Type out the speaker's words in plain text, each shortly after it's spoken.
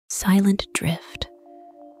Silent drift,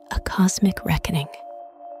 a cosmic reckoning.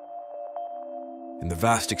 In the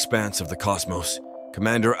vast expanse of the cosmos,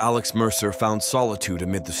 Commander Alex Mercer found solitude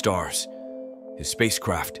amid the stars. His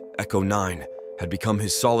spacecraft, Echo 9, had become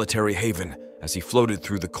his solitary haven as he floated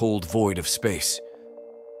through the cold void of space.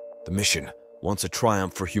 The mission, once a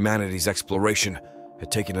triumph for humanity's exploration,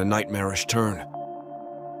 had taken a nightmarish turn.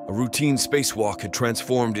 A routine spacewalk had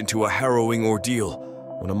transformed into a harrowing ordeal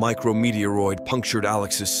when a micro-meteoroid punctured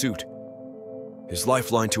Alex's suit. His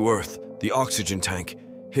lifeline to Earth, the oxygen tank,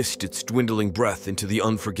 hissed its dwindling breath into the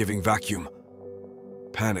unforgiving vacuum.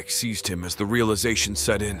 Panic seized him as the realization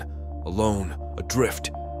set in, alone,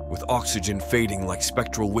 adrift, with oxygen fading like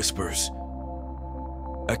spectral whispers.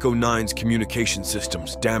 Echo 9's communication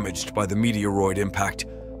systems, damaged by the meteoroid impact,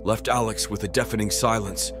 left Alex with a deafening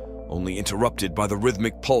silence, only interrupted by the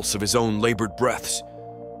rhythmic pulse of his own labored breaths.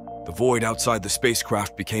 The void outside the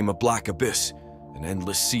spacecraft became a black abyss, an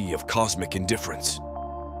endless sea of cosmic indifference.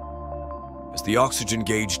 As the oxygen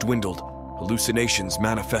gauge dwindled, hallucinations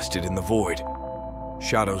manifested in the void.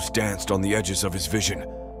 Shadows danced on the edges of his vision,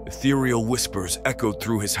 ethereal whispers echoed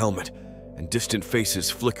through his helmet, and distant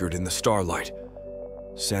faces flickered in the starlight.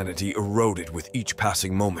 Sanity eroded with each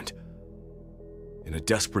passing moment. In a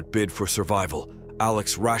desperate bid for survival,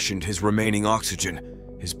 Alex rationed his remaining oxygen,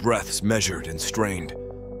 his breaths measured and strained.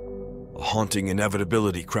 A haunting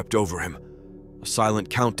inevitability crept over him, a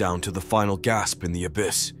silent countdown to the final gasp in the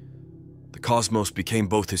abyss. The cosmos became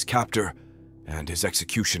both his captor and his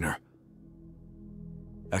executioner.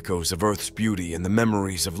 Echoes of Earth's beauty and the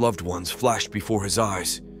memories of loved ones flashed before his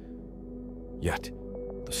eyes. Yet,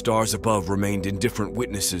 the stars above remained indifferent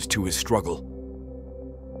witnesses to his struggle.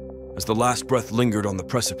 As the last breath lingered on the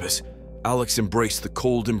precipice, Alex embraced the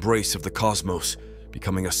cold embrace of the cosmos,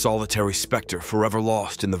 becoming a solitary specter forever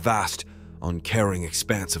lost in the vast, uncaring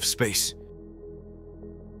expanse of space.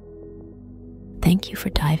 Thank you for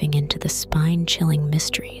diving into the spine-chilling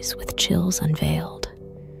mysteries with Chills Unveiled.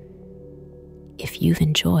 If you've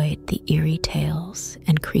enjoyed the eerie tales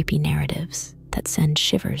and creepy narratives that send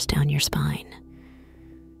shivers down your spine,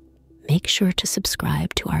 make sure to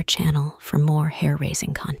subscribe to our channel for more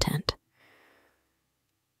hair-raising content.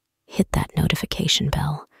 Hit that notification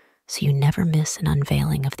bell so you never miss an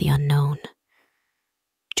unveiling of the unknown.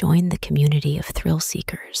 Join the community of thrill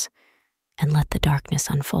seekers and let the darkness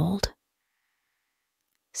unfold.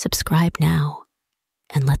 Subscribe now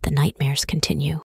and let the nightmares continue.